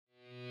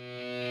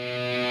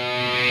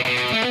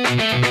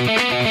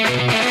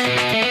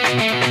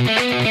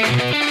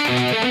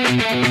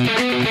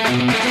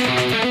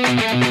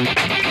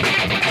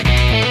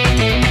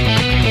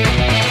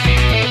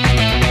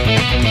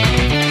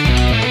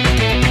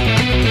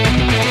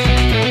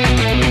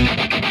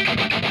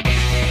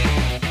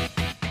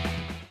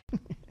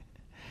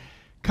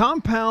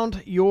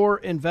Compound your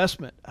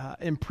investment.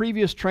 In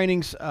previous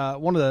trainings,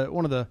 one of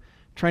the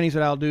trainings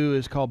that I'll do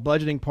is called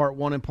budgeting part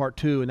 1 and part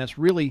 2, and that's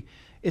really,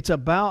 it's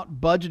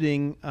about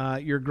budgeting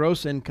your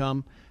gross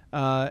income.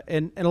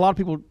 And a lot of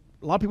people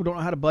don't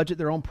know how to budget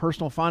their own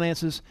personal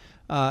finances,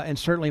 and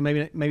certainly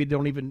maybe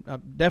don't even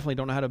definitely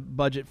don't know how to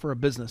budget for a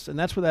business. And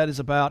that's what that is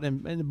about.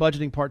 And the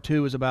budgeting part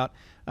 2 is about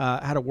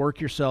how to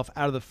work yourself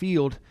out of the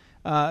field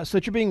so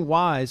that you're being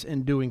wise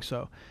in doing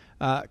so.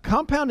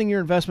 Compounding your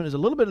investment is a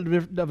little bit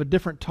of a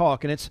different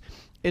talk, and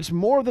it's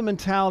more of the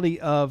mentality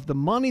of the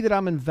money that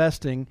I'm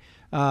investing.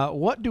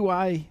 What do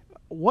I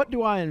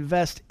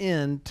invest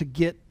in to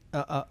get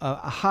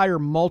a higher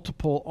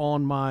multiple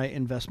on my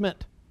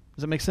investment?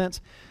 Does that make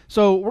sense?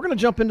 So we're going to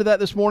jump into that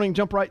this morning.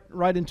 Jump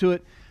right into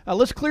it.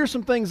 Let's clear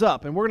some things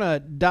up, and we're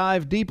going to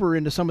dive deeper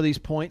into some of these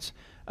points.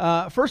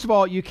 First of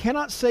all, you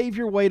cannot save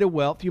your way to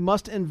wealth. You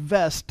must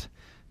invest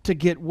to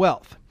get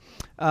wealth.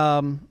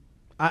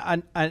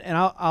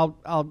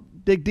 I'll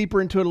dig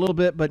deeper into it a little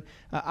bit, but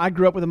I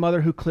grew up with a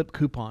mother who clipped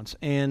coupons,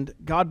 and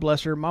God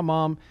bless her. My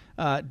mom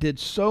did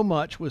so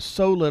much with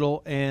so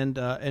little, and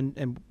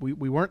we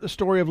weren't the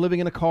story of living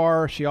in a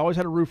car. She always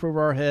had a roof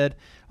over our head,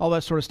 all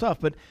that sort of stuff.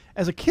 But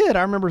as a kid,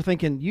 I remember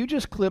thinking, you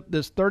just clipped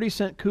this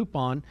 30-cent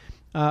coupon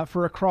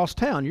for across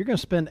town. You're going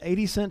to spend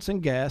 80 cents in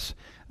gas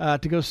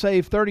to go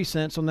save 30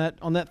 cents on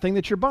that thing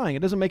that you're buying. It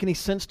doesn't make any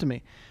sense to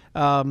me.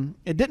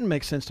 It didn't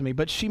make sense to me,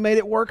 but she made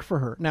it work for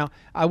her. Now,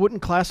 I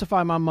wouldn't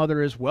classify my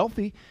mother as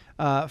wealthy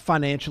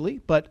financially,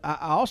 but I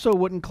also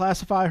wouldn't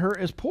classify her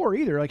as poor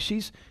either. Like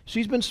she's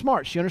been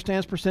smart. She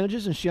understands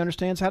percentages and she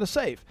understands how to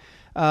save.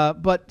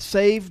 But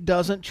save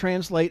doesn't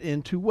translate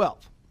into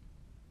wealth.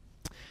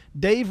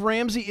 Dave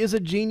Ramsey is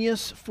a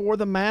genius for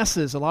the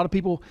masses. A lot of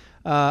people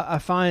I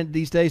find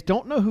these days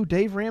don't know who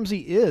Dave Ramsey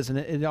is, and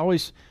it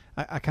always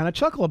I kind of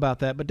chuckle about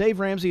that. But Dave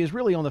Ramsey is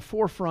really on the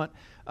forefront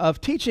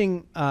of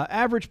teaching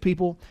average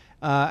people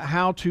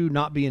how to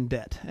not be in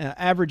debt,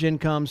 average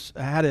incomes,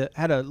 how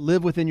to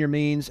live within your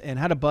means, and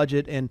how to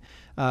budget. And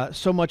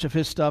so much of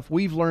his stuff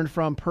we've learned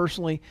from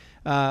personally,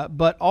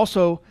 but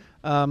also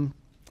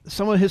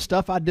some of his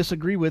stuff I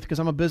disagree with because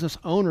I'm a business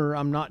owner.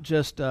 I'm not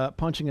just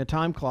punching a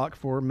time clock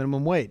for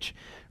minimum wage,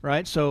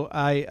 right? So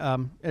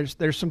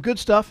there's some good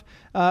stuff,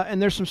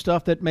 and there's some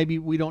stuff that maybe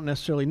we don't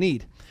necessarily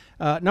need.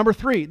 Number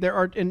 3,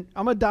 and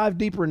I'm going to dive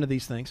deeper into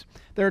these things.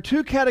 There are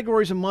 2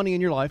 categories of money in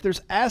your life.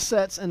 There's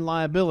assets and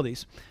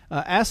liabilities.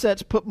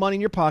 Assets put money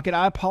in your pocket.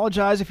 I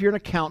apologize if you're an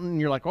accountant and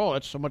you're like, oh,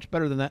 that's so much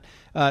better than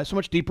that, so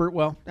much deeper.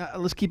 Well,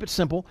 let's keep it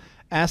simple.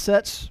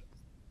 Assets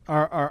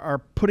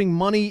are putting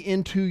money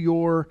into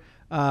your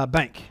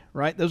bank,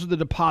 right? Those are the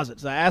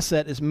deposits. The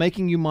asset is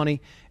making you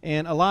money,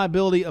 and a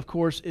liability, of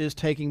course, is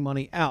taking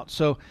money out.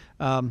 So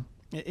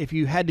if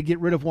you had to get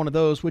rid of one of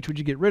those, which would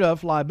you get rid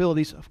of?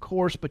 Liabilities, of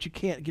course, but you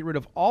can't get rid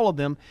of all of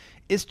them.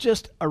 It's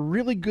just a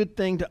really good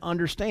thing to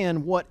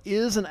understand what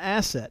is an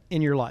asset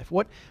in your life.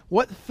 What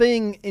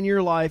thing in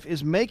your life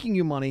is making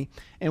you money,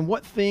 and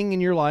what thing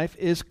in your life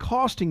is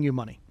costing you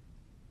money.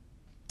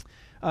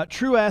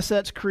 True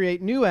assets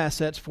create new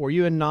assets for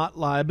you and not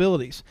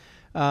liabilities.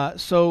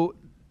 So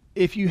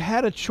if you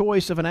had a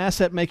choice of an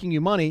asset making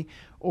you money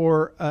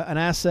or an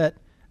asset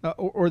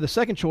or the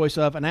second choice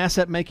of an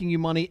asset making you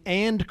money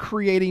and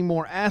creating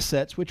more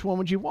assets, which one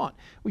would you want?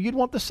 Well, you'd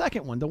want the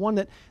second one, the one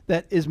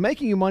that is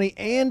making you money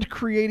and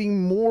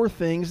creating more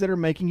things that are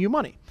making you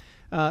money.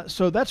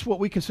 So that's what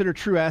we consider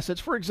true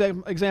assets. For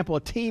example, a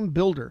team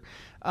builder.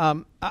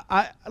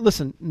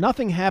 Listen,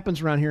 nothing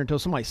happens around here until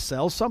somebody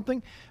sells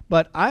something,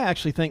 but I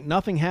actually think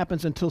nothing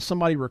happens until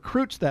somebody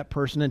recruits that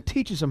person and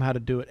teaches them how to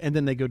do it, and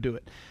then they go do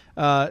it.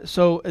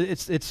 So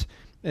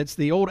it's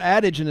the old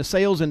adage in the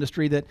sales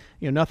industry that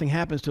nothing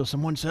happens till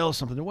someone sells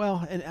something.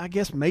 Well, and I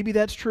guess maybe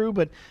that's true,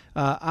 but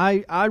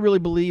I really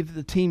believe that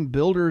the team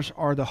builders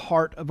are the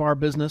heart of our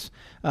business.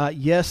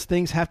 Yes,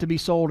 things have to be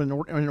sold in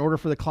order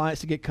for the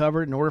clients to get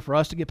covered, in order for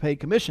us to get paid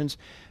commissions.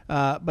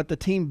 But the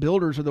team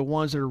builders are the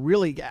ones that are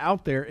really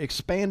out there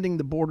expanding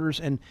the borders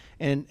and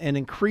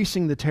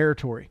increasing the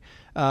territory.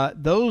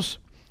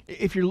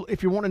 If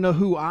you want to know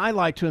who I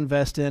like to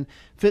invest in,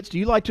 Fitz, do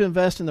you like to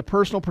invest in the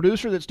personal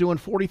producer that's doing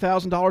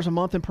 $40,000 a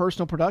month in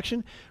personal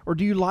production, or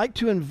do you like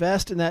to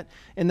invest in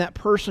that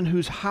person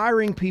who's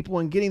hiring people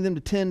and getting them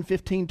to $10,000,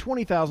 $15,000,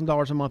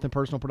 $20,000 a month in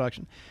personal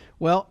production?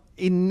 Well,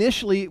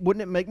 initially,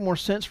 wouldn't it make more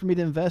sense for me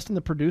to invest in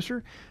the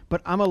producer?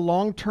 But I'm a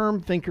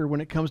long-term thinker when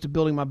it comes to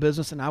building my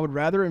business, and I would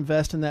rather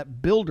invest in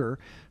that builder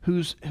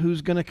who's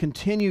going to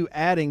continue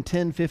adding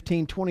 $10,000,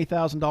 $15,000,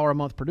 $20,000 a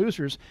month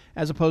producers,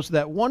 as opposed to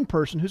that one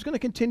person who's going to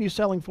continue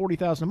selling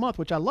 $40,000 a month,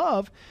 which I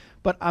love,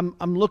 but I'm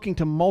looking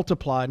to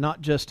multiply,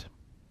 not just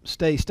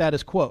stay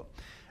status quo.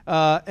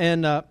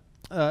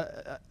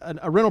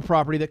 a rental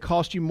property that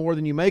costs you more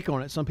than you make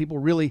on it. Some people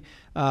really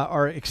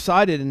are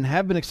excited and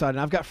have been excited.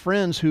 I've got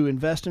friends who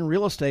invest in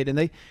real estate and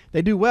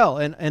they do well,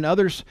 and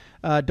others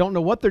don't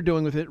know what they're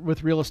doing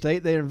with real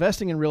estate. They're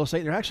investing in real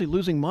estate. They're actually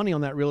losing money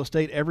on that real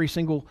estate every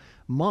single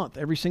month,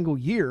 every single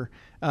year,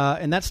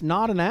 and that's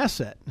not an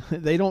asset.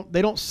 They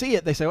don't see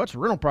it. They say, "Oh, it's a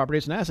rental property.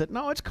 It's an asset."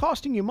 No, it's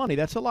costing you money.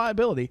 That's a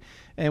liability,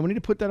 and we need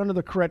to put that under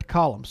the correct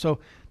column. So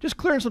just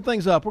clearing some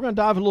things up. We're going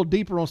to dive a little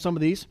deeper on some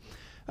of these.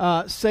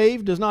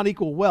 Save does not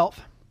equal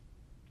wealth.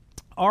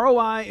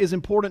 ROI is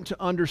important to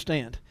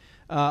understand.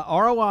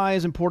 ROI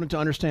is important to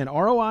understand.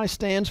 ROI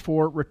stands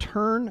for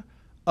return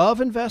of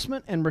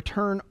investment and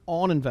return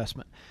on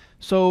investment.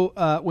 So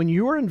when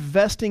you're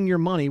investing your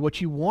money,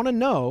 what you want to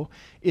know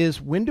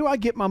is, when do I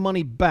get my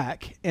money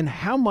back and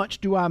how much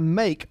do I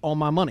make on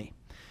my money?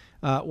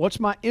 What's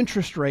my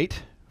interest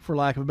rate, for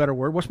lack of a better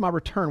word? What's my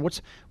return?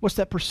 What's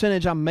that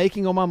percentage I'm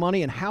making on my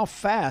money, and how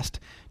fast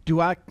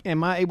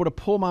am I able to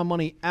pull my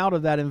money out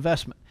of that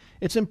investment?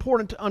 It's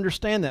important to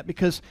understand that,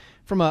 because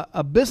from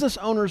a business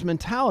owner's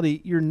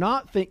mentality,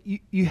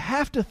 you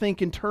have to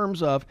think in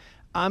terms of,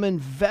 I'm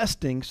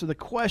investing. So the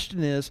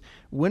question is,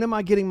 when am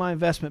I getting my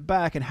investment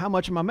back and how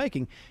much am I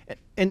making?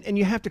 And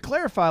you have to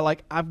clarify,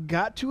 like, I've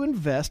got to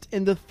invest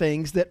in the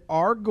things that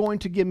are going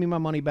to give me my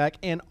money back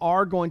and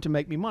are going to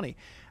make me money.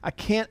 I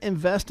can't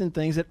invest in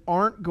things that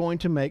aren't going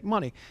to make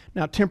money.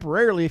 Now,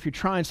 temporarily, if you're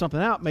trying something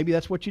out, maybe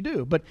that's what you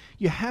do, but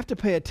you have to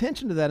pay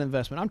attention to that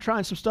investment. I'm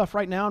trying some stuff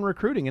right now in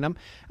recruiting, and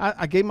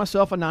I gave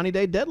myself a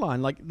 90-day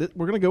deadline. Like,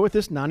 we're going to go with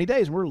this 90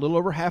 days, and we're a little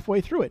over halfway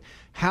through it.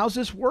 How's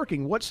this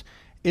working?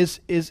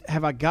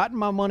 Have I gotten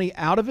my money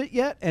out of it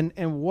yet? And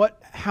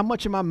how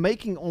much am I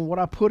making on what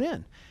I put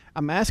in?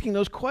 I'm asking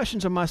those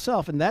questions of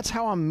myself, and that's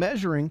how I'm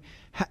measuring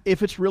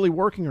if it's really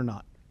working or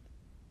not.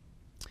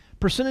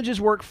 Percentages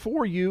work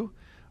for you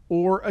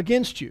or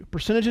against you.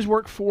 Percentages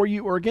work for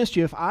you or against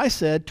you. If I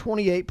said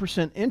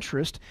 28%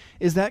 interest,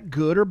 is that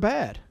good or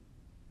bad?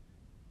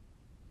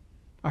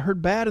 I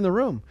heard bad in the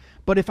room.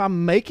 But if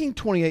I'm making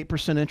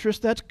 28%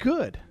 interest, that's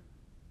good.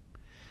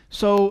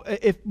 So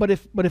if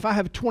I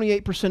have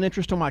 28%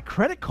 interest on my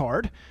credit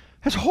card,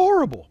 that's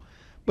horrible.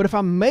 But if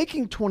I'm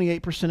making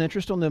 28%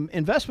 interest on the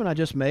investment I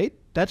just made,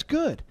 that's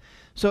good.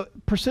 So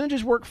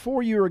percentages work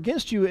for you or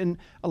against you, and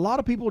a lot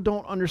of people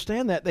don't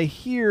understand that. They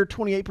hear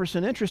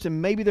 28% interest,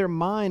 and maybe their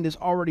mind is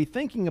already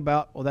thinking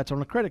about, well, that's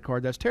on a credit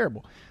card, that's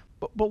terrible.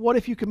 But what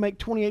if you could make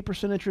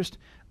 28% interest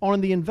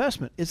on the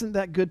investment? Isn't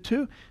that good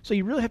too? So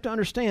you really have to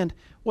understand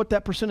what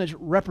that percentage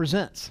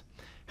represents.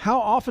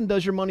 How often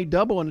does your money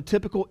double in a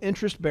typical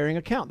interest-bearing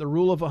account? The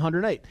rule of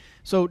 108.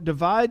 So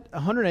divide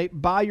 108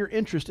 by your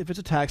interest if it's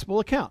a taxable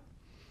account.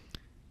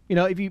 You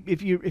know,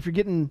 if you're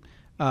getting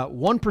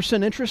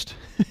 1% interest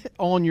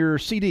on your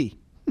CD,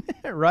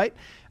 right?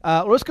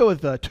 Let's go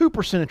with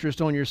 2%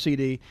 interest on your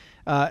CD.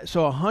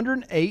 So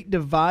 108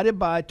 divided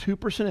by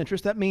 2%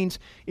 interest. That means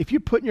if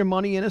you're putting your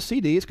money in a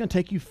CD, it's going to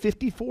take you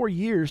 54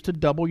 years to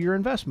double your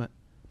investment.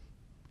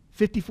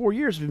 54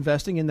 years of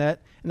investing in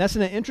that, and that's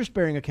in an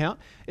interest-bearing account.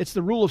 It's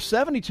the rule of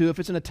 72 if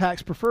it's in a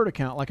tax-preferred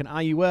account, like an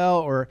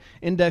IUL or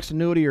indexed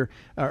annuity or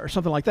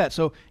something like that.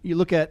 So you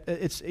look at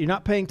you're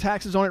not paying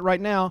taxes on it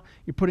right now.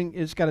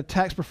 It's got a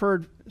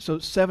tax-preferred, so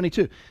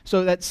 72.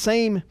 So that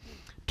same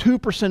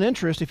 2%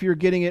 interest, if you're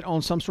getting it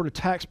on some sort of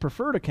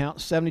tax-preferred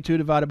account, 72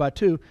 divided by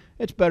 2,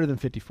 it's better than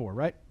 54,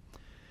 right?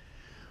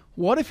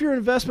 What if your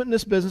investment in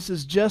this business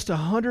is just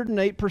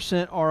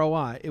 108%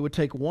 ROI? It would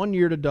take 1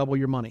 year to double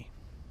your money.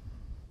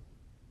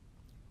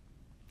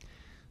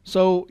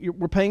 So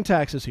we're paying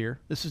taxes here.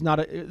 This is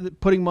not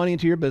putting money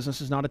into your business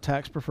is not a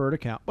tax-preferred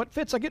account. But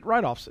Fitz, I get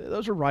write-offs.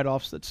 Those are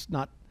write-offs. It's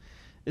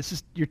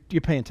just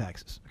you're paying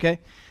taxes. Okay.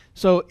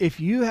 So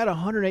if you had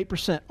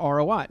 108%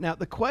 ROI, now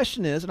the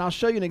question is, and I'll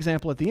show you an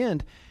example at the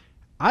end.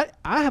 I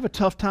have a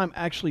tough time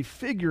actually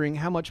figuring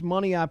how much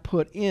money I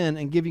put in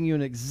and giving you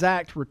an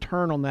exact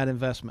return on that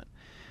investment.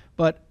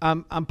 But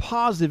I'm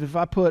positive if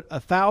I put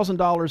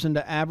 $1,000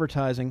 into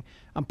advertising,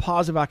 I'm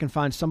positive I can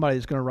find somebody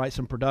that's going to write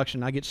some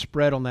production. I get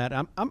spread on that.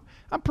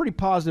 I'm pretty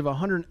positive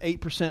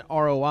 108%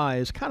 ROI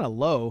is kind of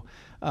low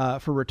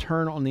for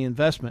return on the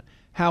investment.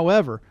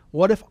 However,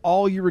 what if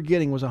all you were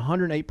getting was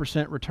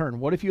 108% return?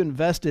 What if you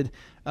invested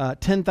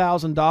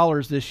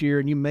 $10,000 this year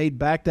and you made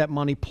back that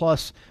money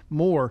plus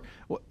more?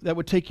 That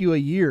would take you a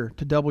year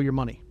to double your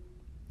money.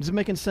 Is it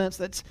making sense?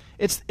 It's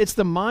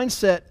the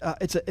mindset.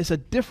 It's a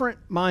different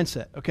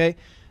mindset. Okay,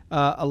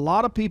 a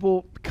lot of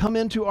people come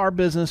into our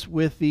business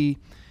with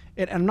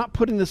and I'm not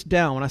putting this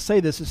down. When I say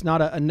this, it's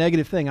not a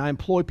negative thing. I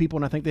employ people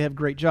and I think they have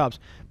great jobs.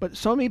 But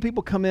so many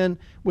people come in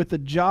with the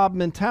job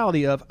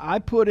mentality of, I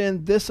put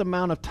in this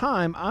amount of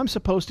time, I'm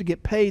supposed to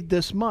get paid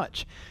this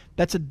much.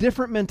 That's a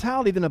different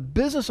mentality than a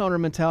business owner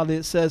mentality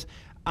that says,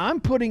 I'm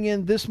putting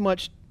in this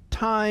much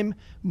time,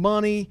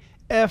 money,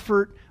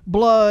 effort,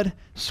 blood,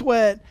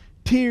 sweat,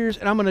 tears,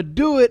 and I'm going to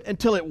do it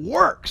until it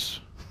works.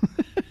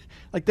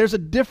 Like there's a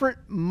different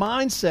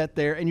mindset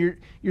there, and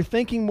you're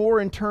thinking more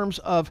in terms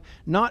of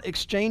not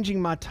exchanging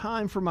my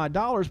time for my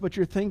dollars, but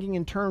you're thinking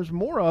in terms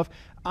more of,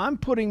 I'm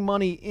putting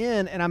money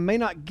in, and I may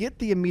not get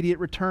the immediate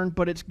return,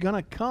 but it's going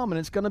to come, and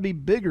it's going to be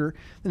bigger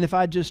than if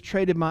I just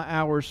traded my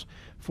hours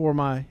for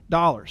my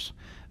dollars.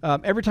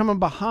 Every time I'm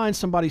behind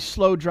somebody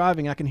slow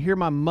driving, I can hear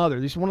my mother.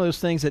 This is one of those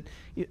things that,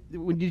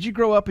 did you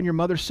grow up and your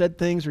mother said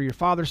things or your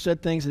father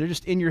said things and they're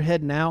just in your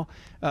head now?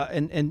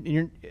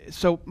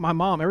 So my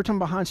mom, every time I'm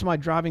behind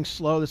somebody driving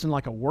slow that's in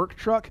like a work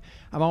truck,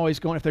 I'm always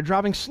going, if they're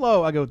driving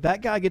slow, I go,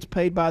 that guy gets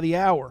paid by the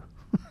hour.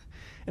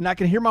 And I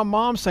can hear my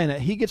mom saying that.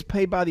 He gets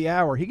paid by the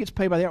hour. He gets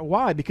paid by the hour.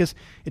 Why? Because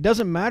it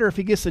doesn't matter if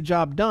he gets the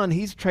job done.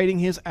 He's trading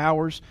his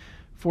hours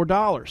for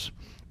dollars.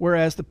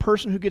 Whereas the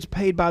person who gets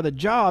paid by the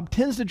job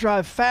tends to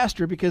drive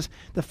faster because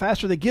the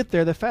faster they get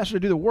there, the faster they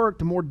do the work,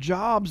 the more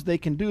jobs they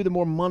can do, the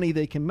more money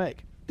they can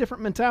make.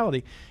 Different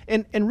mentality.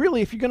 And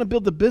really, if you're going to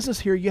build the business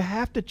here, you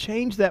have to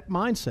change that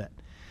mindset.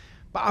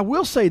 But I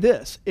will say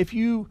this, if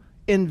you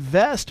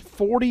invest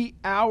 40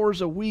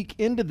 hours a week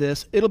into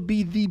this, it'll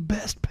be the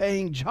best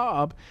paying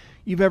job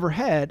you've ever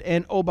had.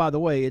 And oh, by the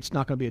way, it's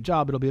not going to be a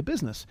job, it'll be a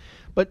business.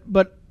 But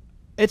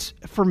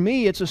for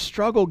me, it's a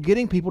struggle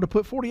getting people to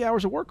put 40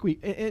 hours of work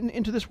week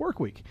into this work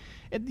week.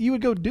 You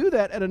would go do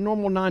that at a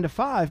normal 9 to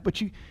 5,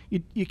 but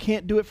you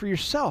can't do it for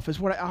yourself. Is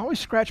what I always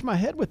scratch my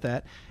head with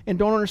that and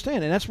don't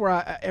understand. And that's where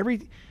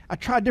I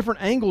try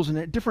different angles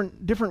and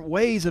different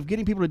ways of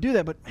getting people to do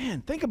that. But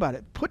man, think about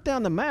it. Put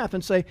down the math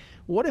and say,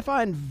 what if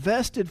I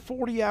invested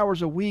 40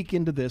 hours a week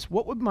into this?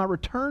 What would my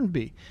return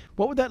be?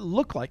 What would that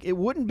look like? It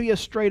wouldn't be a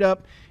straight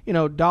up,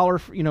 dollar,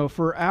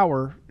 for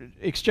hour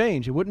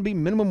exchange. It wouldn't be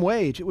minimum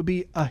wage. It would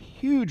be a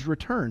huge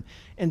return.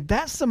 And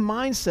that's the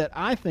mindset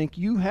I think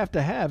you have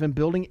to have in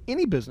building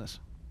any business.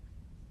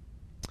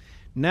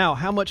 Now,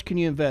 how much can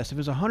you invest? If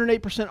it's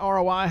 108%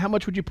 ROI, how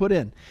much would you put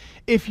in?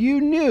 If you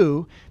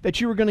knew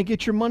that you were going to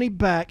get your money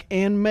back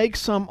and make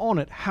some on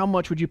it, how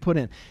much would you put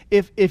in?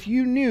 If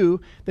you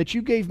knew that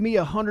you gave me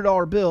a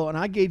 $100 bill and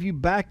I gave you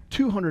back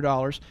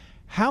 $200,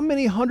 how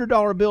many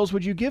 $100 bills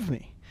would you give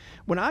me?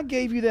 When I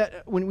gave you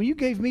that, when you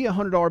gave me a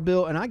 $100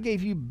 bill and I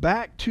gave you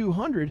back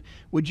 $200,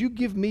 would you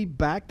give me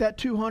back that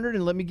 $200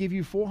 and let me give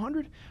you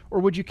 $400, or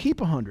would you keep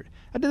 $100?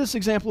 I did this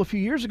example a few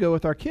years ago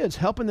with our kids,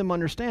 helping them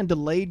understand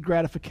delayed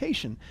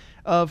gratification.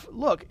 Of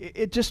look,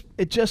 it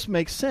just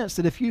makes sense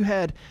that if you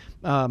had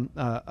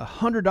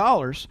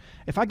 $100,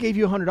 if I gave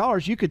you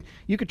 $100,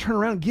 you could turn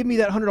around and give me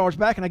that $100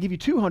 back, and I give you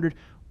 $200,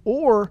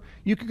 or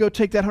you could go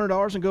take that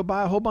 $100 and go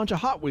buy a whole bunch of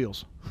Hot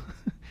Wheels.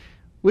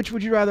 Which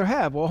would you rather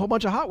have? Well, a whole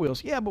bunch of Hot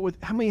Wheels. Yeah, but with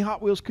how many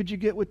Hot Wheels could you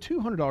get with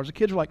 $200? The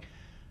kids were like,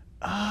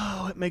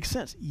 oh, it makes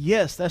sense.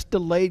 Yes, that's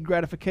delayed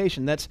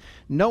gratification. That's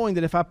knowing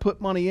that if I put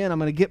money in, I'm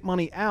going to get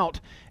money out,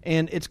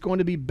 and it's going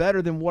to be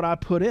better than what I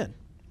put in.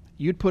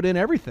 You'd put in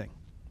everything.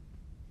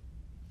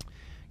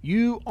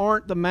 You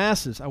aren't the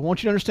masses. I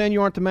want you to understand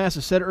you aren't the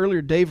masses. I said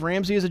earlier, Dave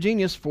Ramsey is a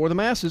genius for the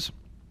masses.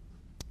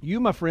 You,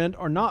 my friend,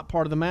 are not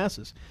part of the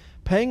masses.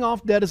 Paying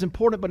off debt is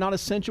important, but not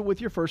essential with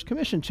your first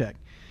commission check.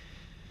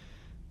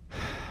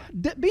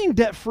 Being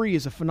debt-free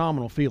is a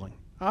phenomenal feeling.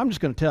 I'm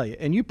just going to tell you,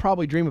 and you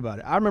probably dream about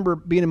it. I remember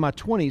being in my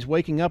 20s,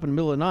 waking up in the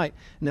middle of the night,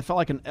 and it felt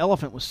like an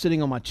elephant was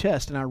sitting on my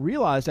chest, and I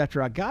realized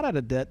after I got out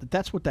of debt that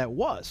that's what that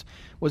was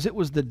it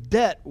was the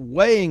debt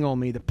weighing on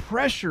me, the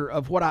pressure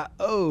of what I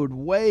owed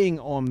weighing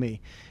on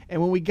me.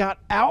 And when we got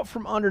out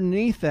from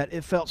underneath that,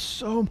 it felt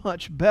so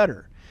much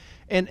better.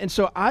 And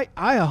so I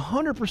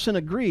 100%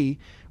 agree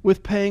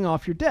with paying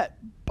off your debt.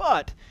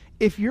 But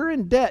if you're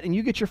in debt and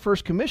you get your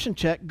first commission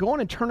check, going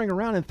and turning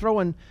around and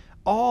throwing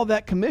all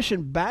that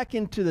commission back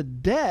into the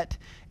debt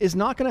is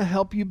not going to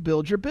help you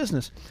build your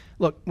business.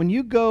 Look, when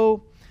you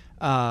go,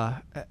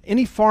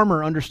 any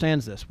farmer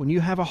understands this. When you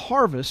have a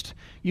harvest,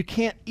 you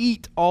can't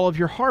eat all of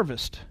your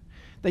harvest.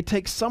 They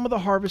take some of the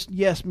harvest,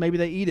 yes, maybe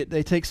they eat it.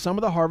 They take some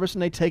of the harvest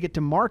and they take it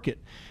to market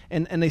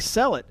and they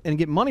sell it and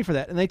get money for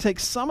that. And they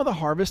take some of the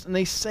harvest and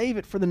they save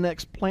it for the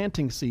next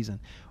planting season,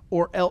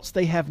 or else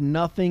they have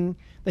nothing.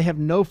 They have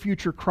no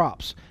future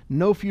crops,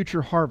 no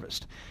future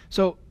harvest.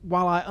 So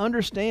while I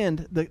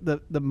understand the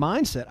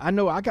mindset, I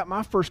know I got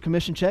my first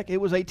commission check. It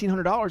was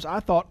 $1,800. I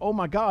thought, oh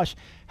my gosh,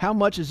 how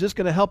much is this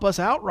going to help us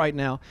out right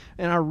now?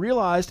 And I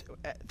realized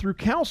through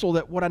counsel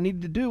that what I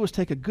needed to do was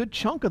take a good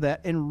chunk of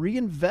that and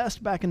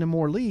reinvest back into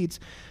more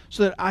leads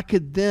so that I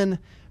could then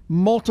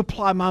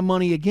multiply my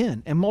money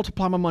again and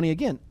multiply my money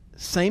again.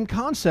 Same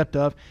concept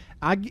of,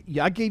 I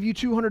gave you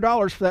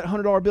 $200 for that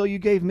 $100 bill you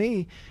gave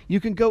me.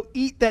 You can go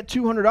eat that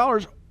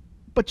 $200,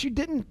 but you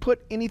didn't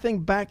put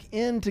anything back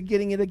into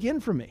getting it again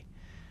from me.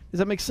 Does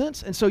that make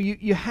sense? And so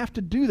you have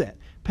to do that.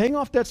 Paying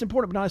off debt's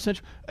important, but not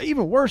essential.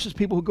 Even worse is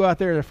people who go out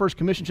there their first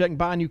commission check and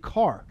buy a new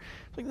car.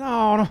 It's like,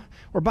 no,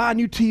 or buy a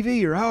new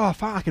TV, or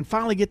I can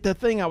finally get that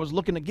thing I was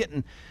looking at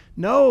getting.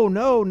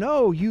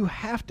 No. You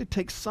have to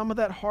take some of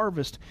that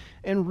harvest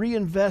and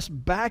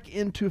reinvest back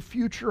into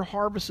future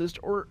harvests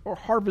or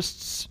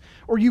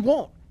you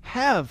won't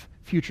have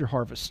future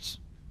harvests.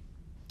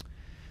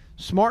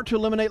 Smart to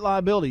eliminate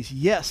liabilities.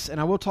 Yes,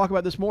 and I will talk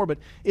about this more, but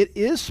it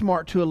is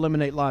smart to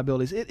eliminate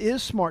liabilities. It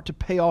is smart to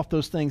pay off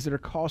those things that are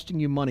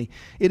costing you money.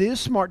 It is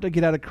smart to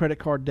get out of credit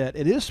card debt.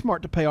 It is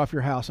smart to pay off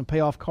your house and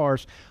pay off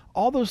cars.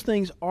 All those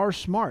things are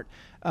smart,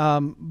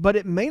 but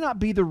it may not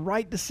be the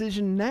right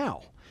decision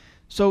now.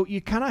 So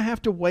you kind of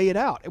have to weigh it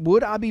out.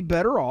 Would I be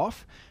better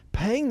off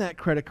paying that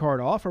credit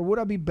card off, or would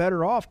I be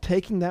better off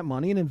taking that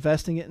money and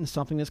investing it in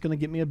something that's going to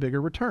get me a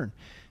bigger return?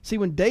 See,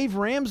 when Dave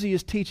Ramsey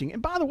is teaching,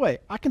 and by the way,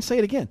 I can say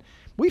it again,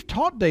 we've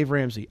taught Dave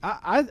Ramsey.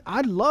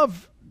 I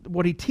love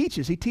what he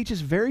teaches. He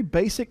teaches very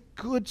basic,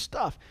 good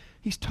stuff.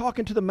 He's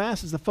talking to the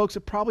masses, the folks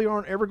that probably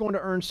aren't ever going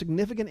to earn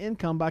significant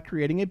income by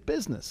creating a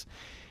business.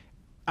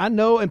 I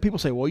know, and people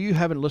say, well, you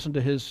haven't listened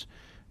to his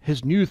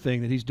new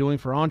thing that he's doing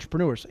for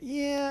entrepreneurs.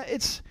 Yeah,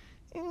 it's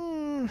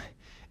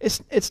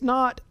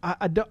not.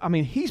 I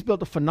mean, he's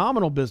built a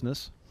phenomenal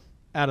business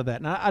out of that.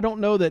 And I don't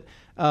know that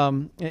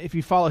if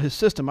you follow his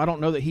system, I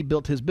don't know that he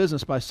built his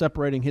business by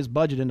separating his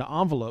budget into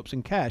envelopes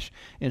and cash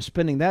and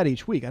spending that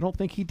each week. I don't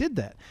think he did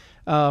that.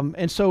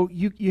 And so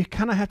you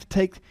kind of have to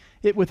take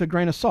it with a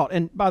grain of salt.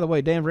 And by the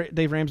way,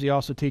 Dave Ramsey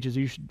also teaches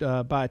you should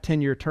buy a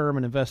 10-year term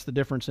and invest the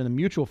difference in a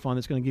mutual fund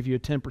that's going to give you a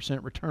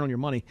 10% return on your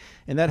money.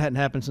 And that hadn't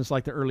happened since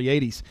like the early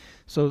 80s.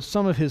 So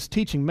some of his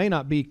teaching may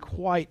not be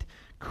quite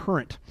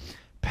current.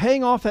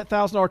 Paying off that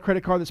 $1,000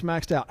 credit card that's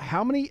maxed out,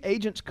 how many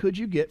agents could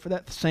you get for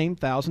that same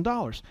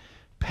 $1,000?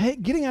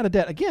 Getting out of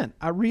debt, again,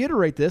 I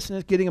reiterate this, and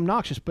it's getting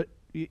obnoxious, but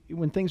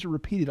when things are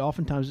repeated,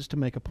 oftentimes it's to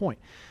make a point.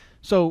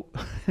 So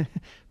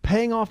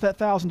paying off that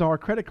 $1,000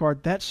 credit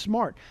card, that's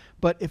smart.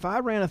 But if I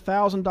ran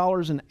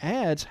 $1,000 in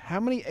ads, how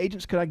many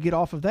agents could I get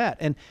off of that?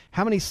 And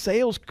how many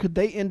sales could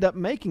they end up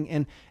making?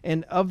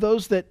 And of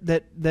those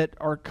that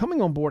are coming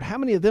on board, how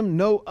many of them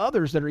know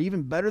others that are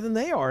even better than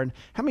they are? And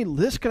how many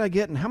lists could I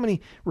get? And how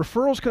many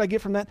referrals could I get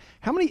from that?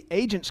 How many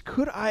agents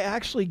could I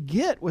actually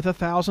get with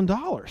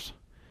 $1,000?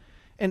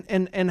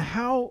 And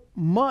how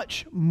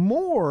much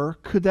more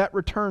could that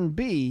return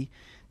be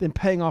than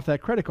paying off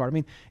that credit card? I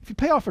mean, if you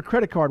pay off a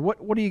credit card,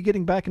 what are you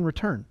getting back in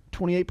return?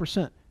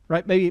 28%,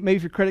 right? Maybe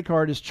if your credit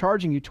card is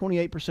charging you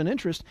 28%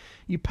 interest,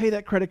 you pay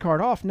that credit card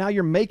off. Now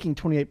you're making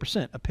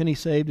 28%. A penny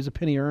saved is a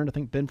penny earned. I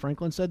think Ben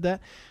Franklin said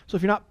that. So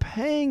if you're not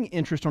paying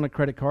interest on a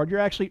credit card, you're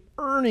actually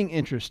earning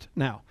interest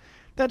now.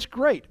 That's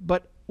great,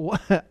 but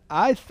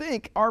I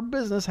think our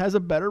business has a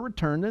better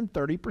return than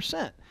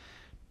 30%.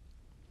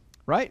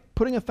 Right?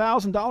 Putting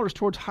 $1,000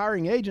 towards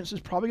hiring agents is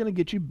probably going to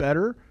get you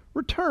better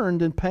return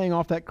than paying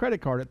off that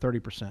credit card at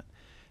 30%.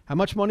 How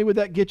much money would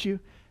that get you?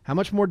 How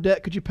much more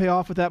debt could you pay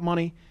off with that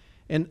money?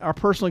 And our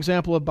personal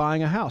example of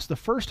buying a house. The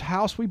first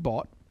house we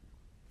bought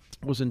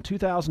was in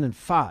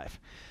 2005.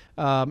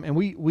 And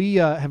we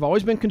have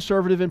always been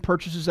conservative in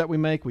purchases that we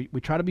make. We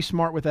try to be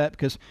smart with that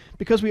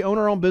because we own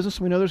our own business.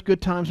 We know there's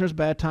good times and there's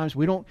bad times.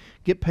 We don't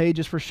get paid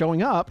just for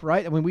showing up,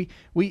 right? I mean,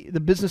 the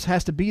business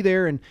has to be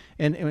there, and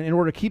in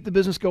order to keep the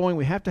business going,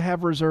 we have to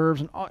have reserves.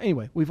 And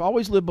anyway, we've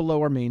always lived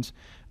below our means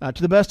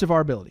to the best of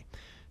our ability.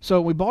 So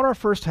we bought our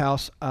first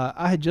house.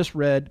 I had just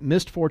read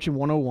Missed Fortune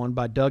 101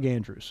 by Doug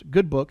Andrews.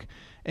 Good book.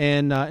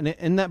 And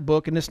in that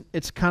book, and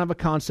it's kind of a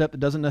concept that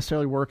doesn't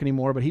necessarily work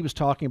anymore, but he was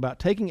talking about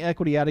taking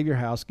equity out of your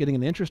house, getting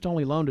an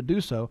interest-only loan to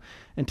do so,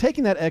 and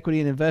taking that equity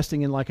and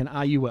investing in like an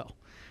IUL,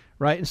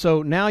 right? And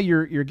so now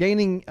you're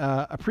gaining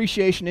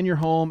appreciation in your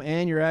home,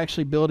 and you're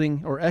actually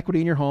building or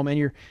equity in your home,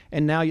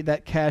 and now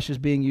that cash is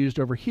being used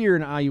over here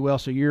in an IUL.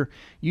 So you're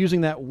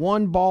using that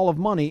one ball of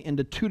money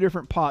into two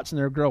different pots, and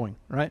they're growing,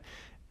 right?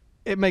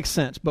 It makes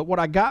sense. But what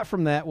I got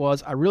from that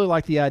was I really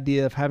like the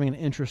idea of having an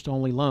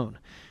interest-only loan.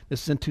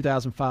 This is in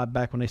 2005,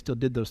 back when they still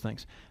did those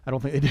things. I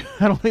don't think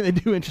they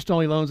do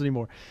interest-only loans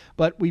anymore.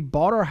 But we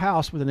bought our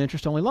house with an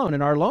interest-only loan,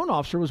 and our loan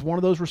officer was one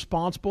of those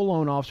responsible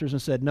loan officers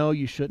and said, "No,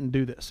 you shouldn't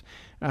do this."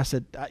 And I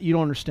said, "You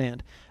don't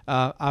understand.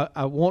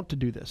 I want to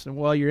do this." And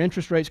well, your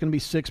interest rate is going to be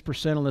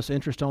 6% on this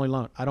interest-only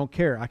loan. I don't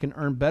care. I can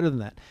earn better than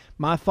that.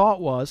 My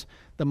thought was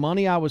the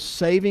money I was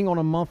saving on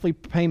a monthly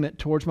payment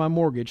towards my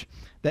mortgage,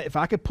 that if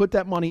I could put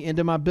that money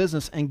into my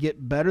business and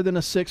get better than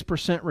a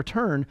 6%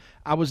 return,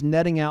 I was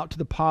netting out to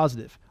the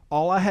positive.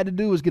 All I had to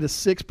do was get a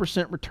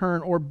 6%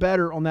 return or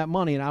better on that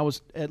money, and I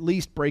was at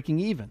least breaking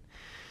even.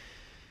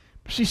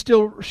 She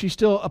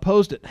still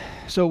opposed it.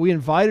 So we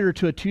invited her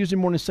to a Tuesday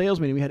morning sales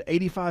meeting. We had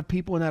 85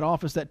 people in that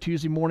office that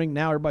Tuesday morning.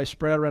 Now everybody's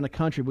spread out around the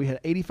country. We had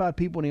 85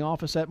 people in the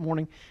office that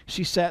morning.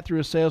 She sat through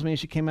a sales meeting.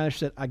 She came out and she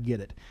said, I get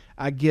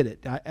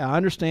it. I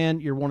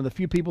understand you're one of the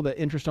few people that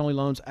interest-only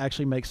loans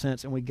actually make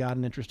sense, and we got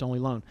an interest-only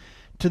loan.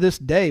 To this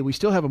day, we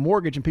still have a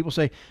mortgage, and people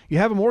say, you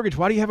have a mortgage.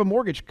 Why do you have a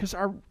mortgage? Because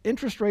our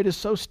interest rate is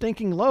so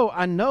stinking low.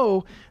 I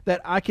know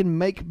that I can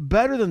make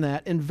better than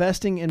that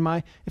investing in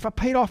if I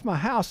paid off my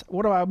house,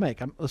 what do I make?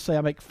 Let's say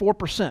I make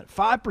 4%,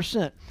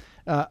 5%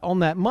 on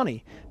that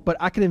money, but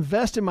I can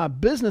invest in my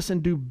business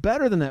and do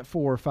better than that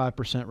 4 or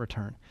 5%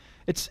 return.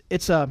 It's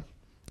a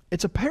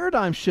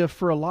paradigm shift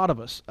for a lot of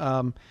us.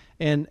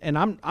 And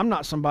I'm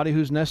not somebody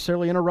who's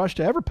necessarily in a rush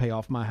to ever pay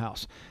off my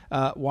house.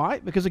 Why?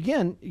 Because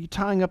again, you're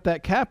tying up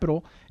that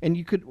capital,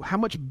 and how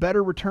much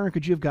better return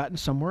could you have gotten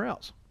somewhere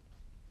else?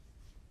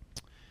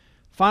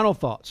 Final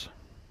thoughts.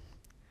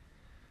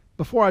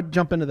 Before I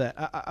jump into that,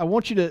 I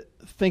want you to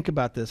think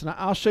about this, and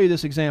I'll show you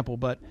this example.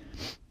 But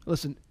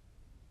listen,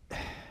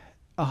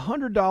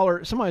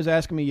 $100. Somebody was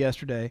asking me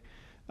yesterday,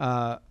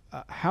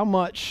 how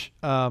much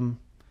are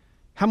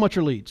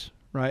leads,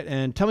 right?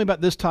 And tell me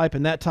about this type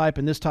and that type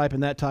and this type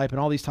and that type and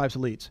all these types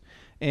of leads.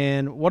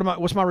 And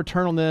what's my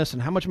return on this?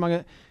 And how much am I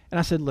going to? And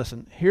I said,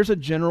 listen, here's a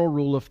general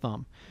rule of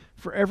thumb.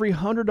 For every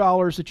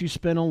 $100 that you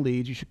spend on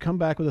leads, you should come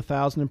back with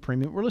 $1,000 in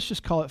premium, or let's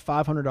just call it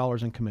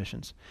 $500 in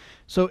commissions.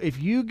 So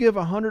if you give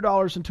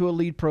 $100 into a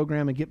lead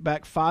program and get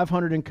back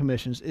 $500 in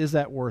commissions, is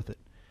that worth it?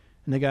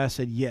 And the guy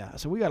said, yeah.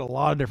 So we got a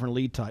lot of different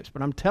lead types,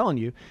 but I'm telling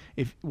you,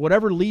 if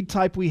whatever lead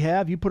type we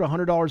have, you put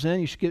 $100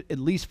 in, you should get at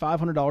least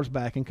 $500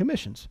 back in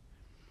commissions.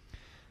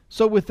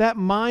 So with that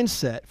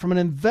mindset, from an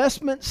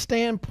investment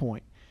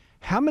standpoint,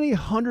 how many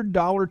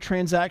 $100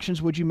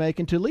 transactions would you make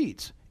into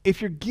leads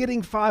if you're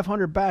getting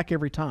 $500 back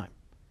every time?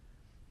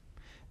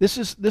 This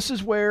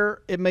is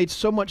where it made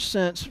so much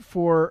sense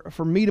for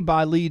me to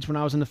buy leads when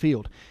I was in the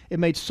field. It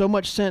made so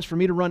much sense for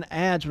me to run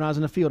ads when I was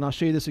in the field, and I'll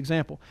show you this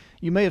example.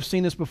 You may have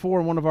seen this before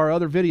in one of our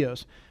other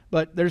videos,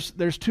 but there's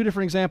two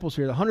different examples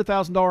here. The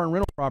 $100,000 in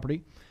rental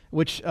property,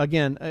 which,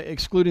 again,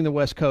 excluding the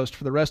West Coast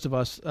for the rest of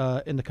us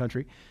in the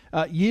country,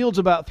 yields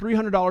about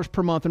 $300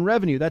 per month in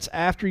revenue. That's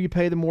after you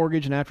pay the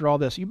mortgage and after all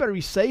this. You better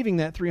be saving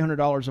that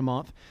 $300 a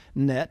month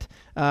net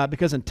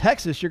because in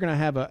Texas, you're going to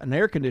have an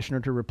air conditioner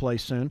to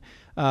replace soon.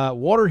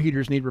 Water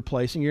heaters need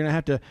replacing. You're going to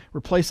have to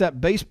replace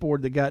that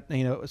baseboard that got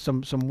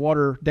some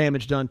water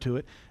damage done to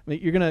it. I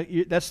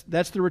mean, that's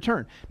the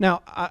return.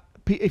 Now,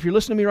 if you're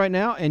listening to me right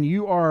now and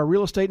you are a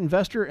real estate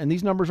investor and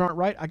these numbers aren't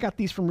right, I got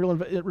these from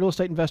real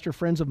estate investor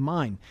friends of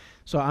mine.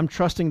 So I'm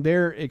trusting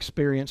their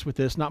experience with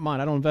this, not mine.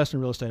 I don't invest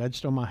in real estate. I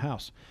just own my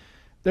house.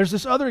 There's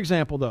this other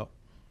example, though.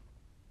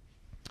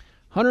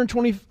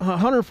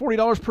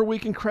 $140 per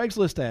week in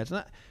Craigslist ads.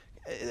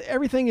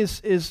 Everything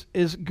is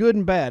good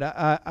and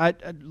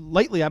bad.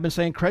 Lately, I've been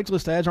saying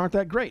Craigslist ads aren't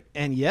that great.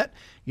 And yet,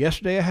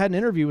 yesterday I had an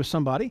interview with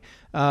somebody.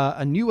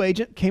 A new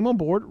agent came on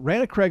board,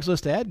 ran a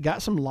Craigslist ad,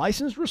 got some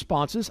licensed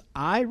responses.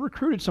 I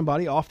recruited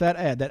somebody off that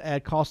ad. That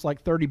ad cost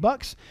like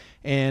 $30,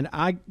 and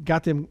I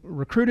got them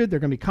recruited. They're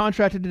going to be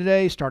contracted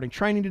today, starting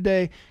training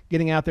today,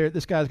 getting out there.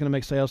 This guy's going to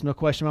make sales, no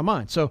question in my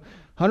mind. So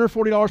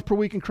 $140 per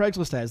week in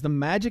Craigslist ads. The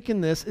magic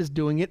in this is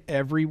doing it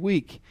every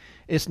week.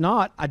 It's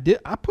not, I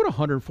put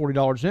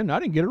 $140 in, I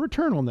didn't get a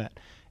return on that.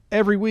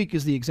 Every week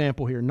is the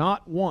example here,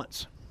 not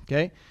once,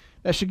 okay?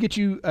 That should get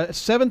you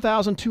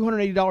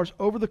 $7,280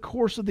 over the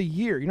course of the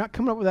year. You're not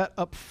coming up with that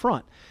up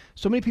front.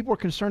 So many people are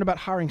concerned about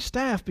hiring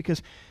staff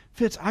because,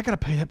 Fitz, I got to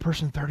pay that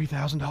person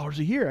 $30,000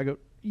 a year. I go,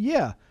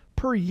 yeah,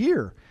 per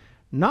year,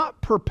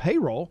 not per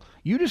payroll.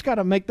 You just got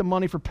to make the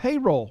money for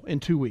payroll in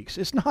 2 weeks.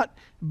 It's not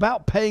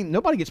about paying.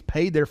 Nobody gets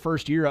paid their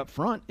first year up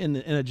front in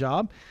a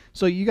job.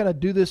 So you got to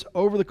do this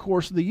over the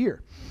course of the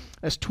year.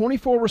 That's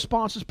 24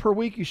 responses per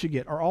week you should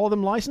get. Are all of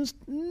them licensed?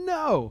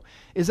 No.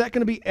 Is that going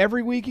to be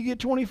every week you get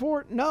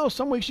 24? No.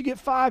 Some weeks you get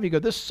 5. You go,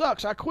 this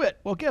sucks, I quit.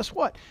 Well, guess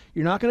what?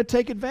 You're not going to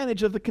take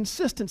advantage of the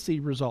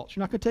consistency results.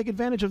 You're not going to take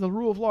advantage of the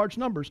rule of large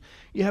numbers.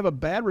 You have a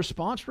bad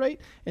response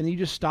rate and you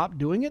just stop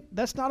doing it.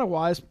 That's not a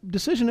wise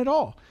decision at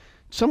all.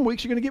 Some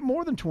weeks you're going to get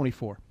more than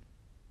 24.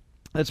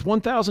 That's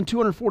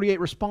 1,248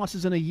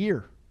 responses in a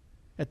year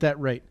at that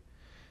rate.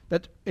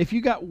 That if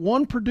you got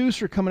one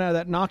producer coming out of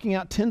that knocking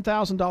out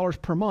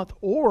 $10,000 per month,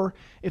 or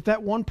if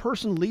that one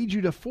person leads you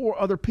to 4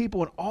 other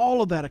people and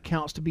all of that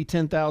accounts to be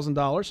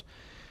 $10,000,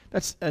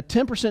 that's a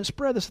 10%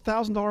 spread. That's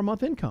 $1,000 a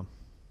month income.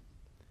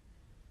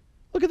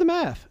 Look at the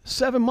math.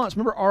 7 months.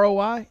 Remember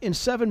ROI? In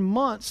 7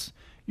 months,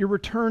 your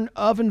return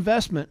of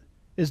investment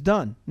is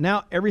done.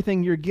 Now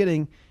everything you're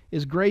getting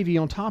is gravy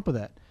on top of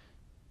that.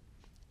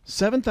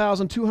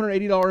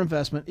 $7,280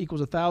 investment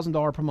equals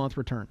 $1,000 per month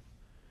return.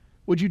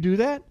 Would you do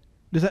that?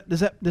 Does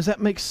that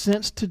make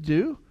sense to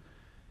do?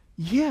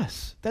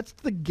 Yes, that's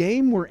the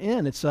game we're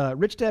in. It's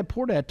Rich Dad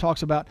Poor Dad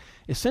talks about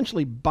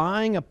essentially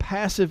buying a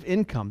passive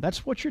income.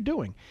 That's what you're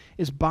doing,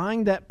 is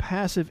buying that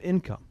passive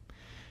income.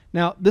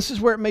 Now, this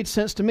is where it made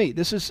sense to me.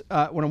 This is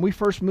when we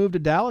first moved to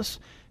Dallas,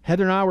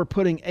 Heather and I were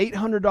putting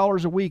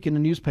 $800 a week into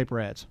newspaper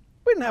ads.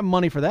 We didn't have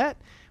money for that.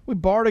 We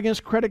borrowed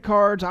against credit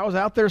cards. I was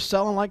out there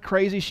selling like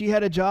crazy. She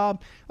had a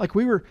job. Like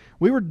we were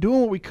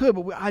doing what we could,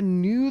 but I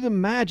knew the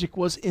magic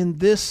was in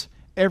this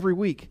every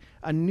week.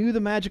 I knew the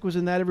magic was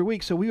in that every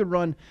week. So we would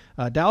run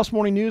Dallas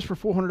Morning News for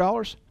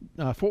 $400,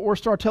 Fort Worth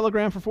Star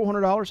Telegram for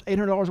 $400,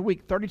 $800 a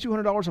week,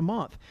 $3,200 a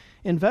month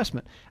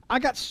investment. I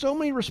got so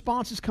many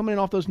responses coming in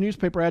off those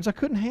newspaper ads, I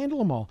couldn't handle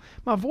them all.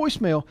 My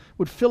voicemail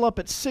would fill up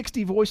at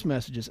 60 voice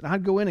messages, and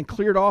I'd go in and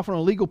clear it off on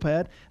a legal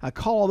pad. I'd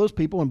call all those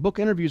people and book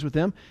interviews with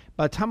them.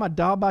 By the time I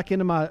dialed back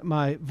into my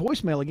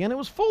voicemail again, it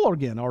was full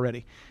again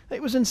already.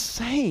 It was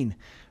insane.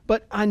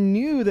 But I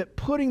knew that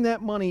putting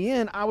that money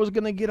in, I was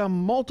going to get a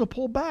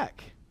multiple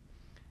back.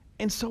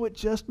 And so it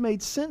just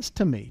made sense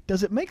to me.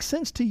 Does it make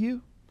sense to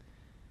you?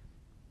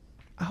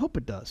 I hope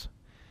it does.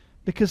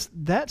 Because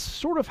that's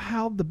sort of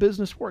how the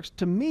business works.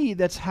 To me,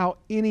 that's how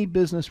any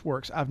business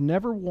works. I've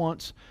never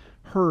once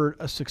heard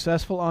a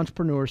successful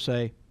entrepreneur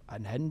say, I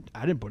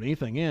didn't put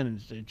anything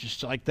in, and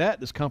just like that,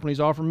 this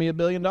company's offering me $1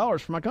 billion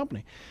for my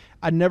company.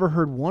 I never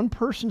heard one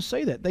person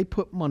say that. They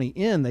put money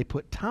in, they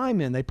put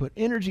time in, they put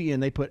energy in,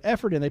 they put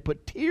effort in, they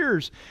put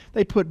tears,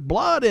 they put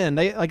blood in.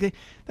 They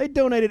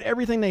donated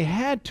everything they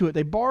had to it.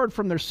 They borrowed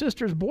from their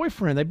sister's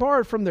boyfriend. They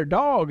borrowed from their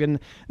dog and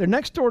their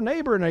next door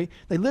neighbor, and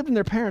they lived in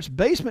their parents'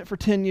 basement for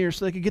 10 years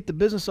so they could get the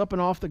business up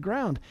and off the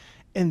ground.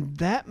 And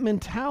that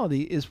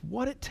mentality is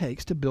what it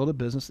takes to build a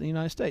business in the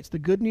United States. The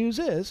good news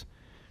is,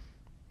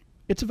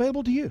 it's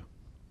available to you.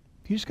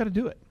 You just got to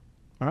do it.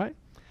 All right?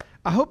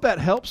 I hope that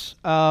helps.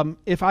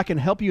 If I can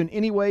help you in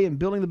any way in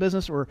building the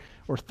business or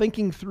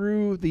thinking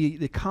through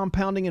the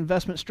compounding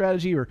investment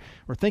strategy or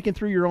thinking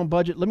through your own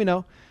budget, let me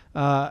know.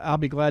 I'll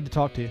be glad to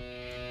talk to you.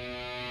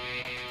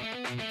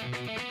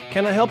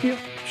 Can I help you?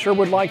 Sure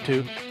would like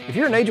to. If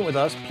you're an agent with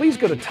us, please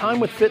go to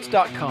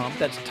timewithfitz.com.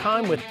 That's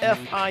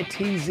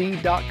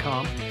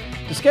timewithfitz.com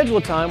to schedule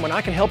a time when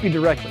I can help you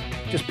directly.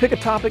 Just pick a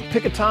topic,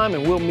 pick a time,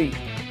 and we'll meet.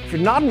 If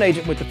you're not an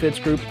agent with the Fitz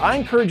Group, I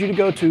encourage you to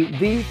go to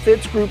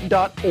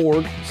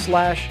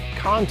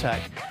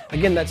thefitzgroup.org/contact.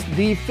 Again, that's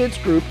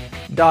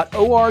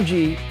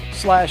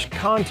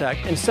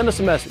thefitzgroup.org/contact and send us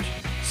a message.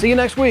 See you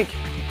next week.